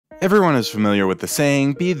Everyone is familiar with the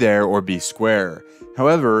saying, be there or be square.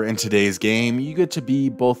 However, in today's game, you get to be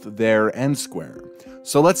both there and square.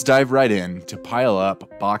 So let's dive right in to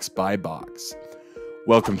PileUp box by box.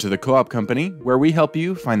 Welcome to the Co-op Company, where we help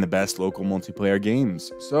you find the best local multiplayer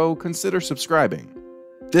games, so consider subscribing.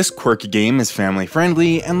 This quirky game is family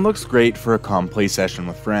friendly and looks great for a calm play session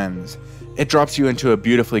with friends. It drops you into a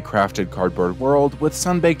beautifully crafted cardboard world with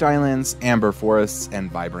sun-baked islands, amber forests,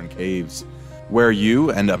 and vibrant caves, where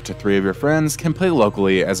you and up to 3 of your friends can play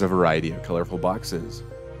locally as a variety of colorful boxes.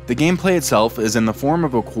 The gameplay itself is in the form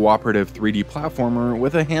of a cooperative 3D platformer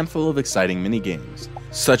with a handful of exciting minigames,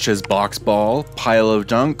 such as Box Ball, Pile of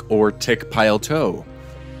Dunk, or Tick Pile Toe.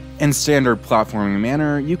 In standard platforming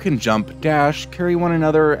manner, you can jump, dash, carry one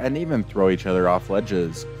another, and even throw each other off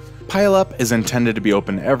ledges. PileUp is intended to be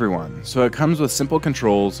open to everyone, so it comes with simple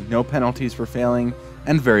controls, no penalties for failing,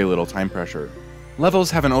 and very little time pressure.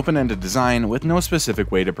 Levels have an open-ended design with no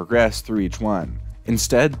specific way to progress through each one.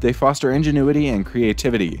 Instead, they foster ingenuity and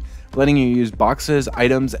creativity, letting you use boxes,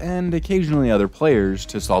 items, and occasionally other players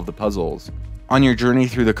to solve the puzzles. On your journey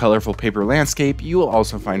through the colorful paper landscape, you will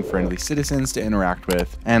also find friendly citizens to interact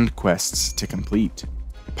with and quests to complete.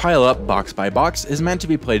 PileUp box by box is meant to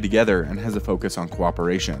be played together and has a focus on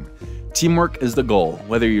cooperation. Teamwork is the goal,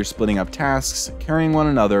 whether you're splitting up tasks, carrying one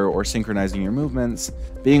another, or synchronizing your movements.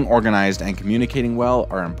 Being organized and communicating well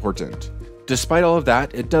are important. Despite all of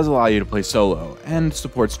that, it does allow you to play solo, and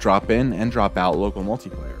supports drop-in and drop-out local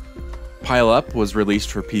multiplayer. PileUp was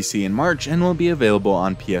released for PC in March and will be available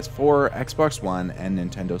on PS4, Xbox One, and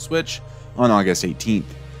Nintendo Switch on August 18th.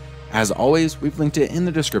 As always, we've linked it in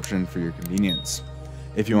the description for your convenience.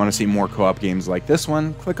 If you want to see more co-op games like this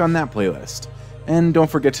one, click on that playlist. And don't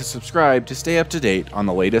forget to subscribe to stay up to date on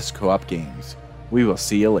the latest co-op games. We will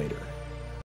see you later.